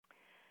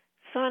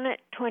Sonnet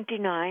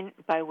 29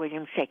 by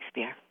William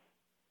Shakespeare.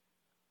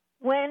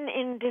 When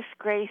in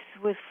disgrace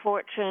with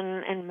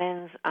fortune and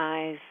men's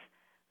eyes,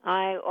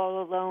 I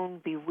all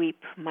alone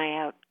beweep my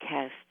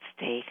outcast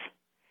state,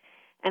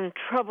 and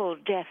trouble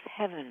deaf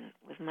heaven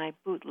with my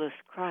bootless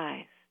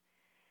cries,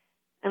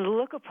 and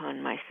look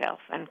upon myself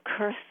and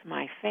curse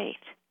my fate,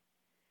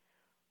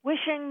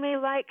 wishing me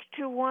like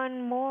to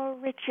one more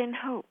rich in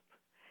hope,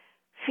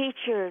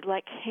 featured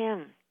like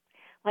him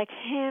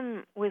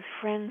with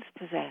friends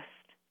possessed,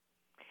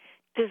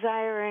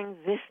 desiring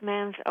this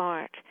man's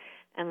art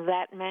and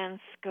that man's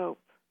scope,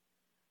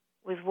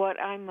 with what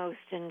I most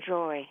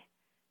enjoy,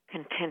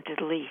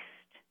 contented least.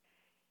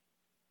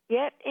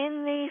 Yet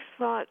in these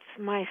thoughts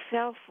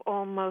myself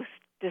almost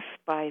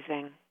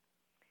despising,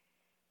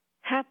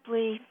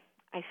 haply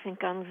I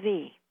think on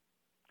thee,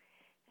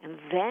 and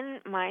then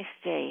my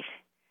state,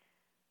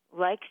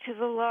 like to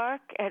the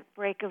lark at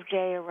break of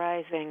day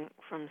arising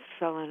from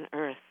sullen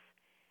earth,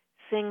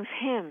 sings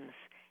hymns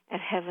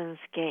at heaven's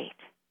gate.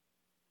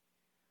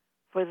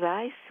 For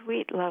thy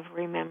sweet love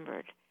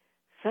remembered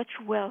such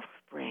wealth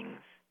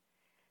brings,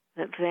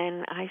 that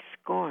then I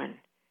scorn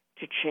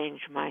to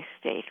change my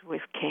state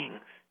with kings.